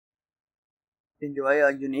Enjoy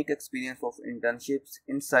a unique experience of internships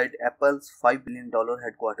inside Apple's $5 billion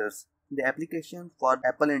headquarters. The applications for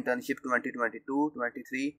Apple Internship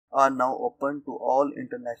 2022-23 are now open to all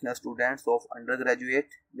international students of undergraduate,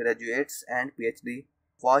 graduates, and Ph.D.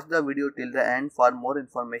 Watch the video till the end for more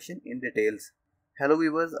information in details. Hello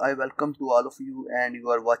viewers, I welcome to all of you and you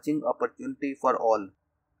are watching Opportunity for All.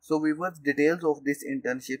 So viewers, details of these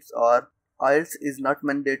internships are: IELTS is not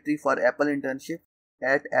mandatory for Apple internship.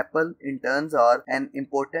 At Apple, interns are an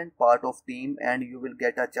important part of team and you will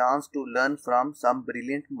get a chance to learn from some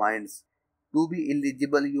brilliant minds. To be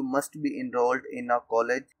eligible, you must be enrolled in a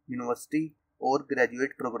college, university or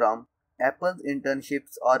graduate program. Apple's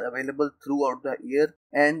internships are available throughout the year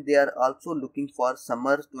and they are also looking for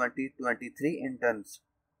summer 2023 interns.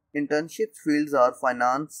 Internship fields are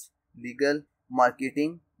finance, legal,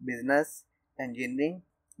 marketing, business, engineering,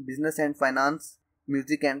 business and finance,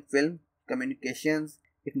 music and film, communications,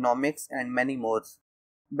 economics, and many more.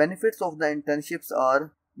 Benefits of the internships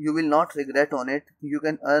are: you will not regret on it. You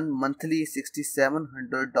can earn monthly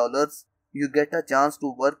 $6,700. You get a chance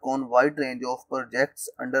to work on wide range of projects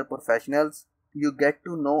under professionals. You get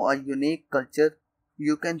to know a unique culture.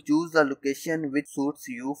 You can choose the location which suits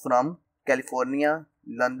you from California,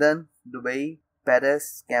 London, Dubai,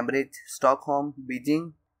 Paris, Cambridge, Stockholm,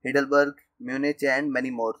 Beijing, Heidelberg, Munich, and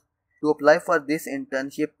many more. To apply for this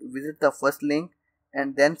internship, visit the first link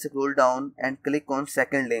and then scroll down and click on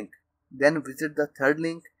second link. Then visit the third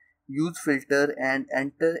link, use filter and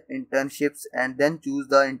enter internships and then choose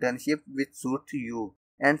the internship which suits you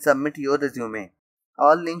and submit your resume.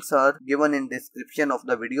 All links are given in description of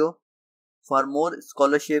the video. For more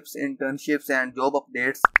scholarships, internships and job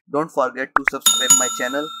updates, don't forget to subscribe my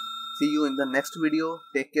channel. See you in the next video.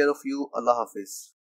 Take care of you. Allah Hafiz.